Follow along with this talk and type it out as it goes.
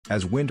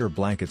As winter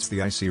blankets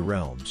the icy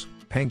realms,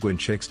 penguin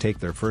chicks take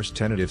their first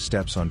tentative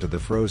steps onto the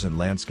frozen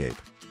landscape.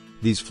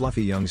 These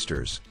fluffy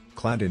youngsters,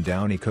 clad in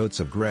downy coats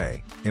of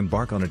gray,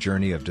 embark on a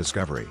journey of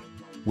discovery.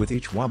 With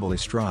each wobbly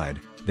stride,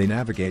 they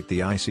navigate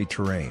the icy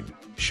terrain,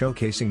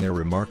 showcasing their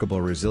remarkable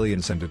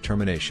resilience and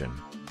determination.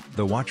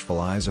 The watchful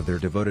eyes of their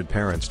devoted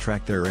parents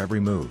track their every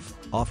move,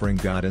 offering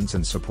guidance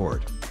and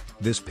support.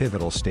 This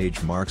pivotal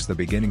stage marks the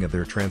beginning of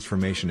their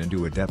transformation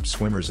into adept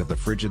swimmers of the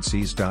frigid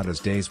seas. As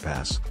days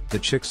pass, the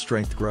chicks'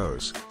 strength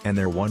grows, and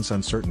their once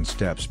uncertain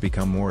steps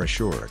become more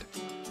assured.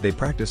 They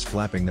practice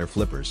flapping their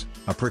flippers,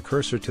 a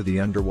precursor to the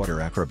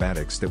underwater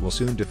acrobatics that will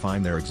soon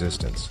define their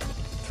existence.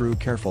 Through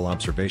careful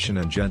observation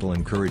and gentle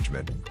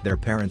encouragement, their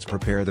parents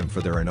prepare them for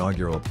their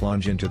inaugural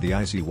plunge into the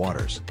icy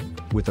waters.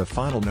 With a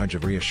final nudge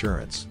of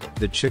reassurance,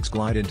 the chicks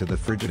glide into the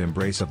frigid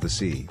embrace of the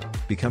sea,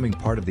 becoming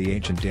part of the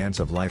ancient dance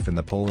of life in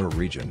the polar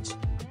regions.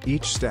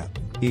 Each step,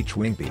 each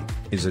wing beat,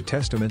 is a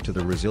testament to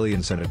the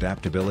resilience and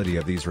adaptability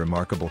of these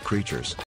remarkable creatures.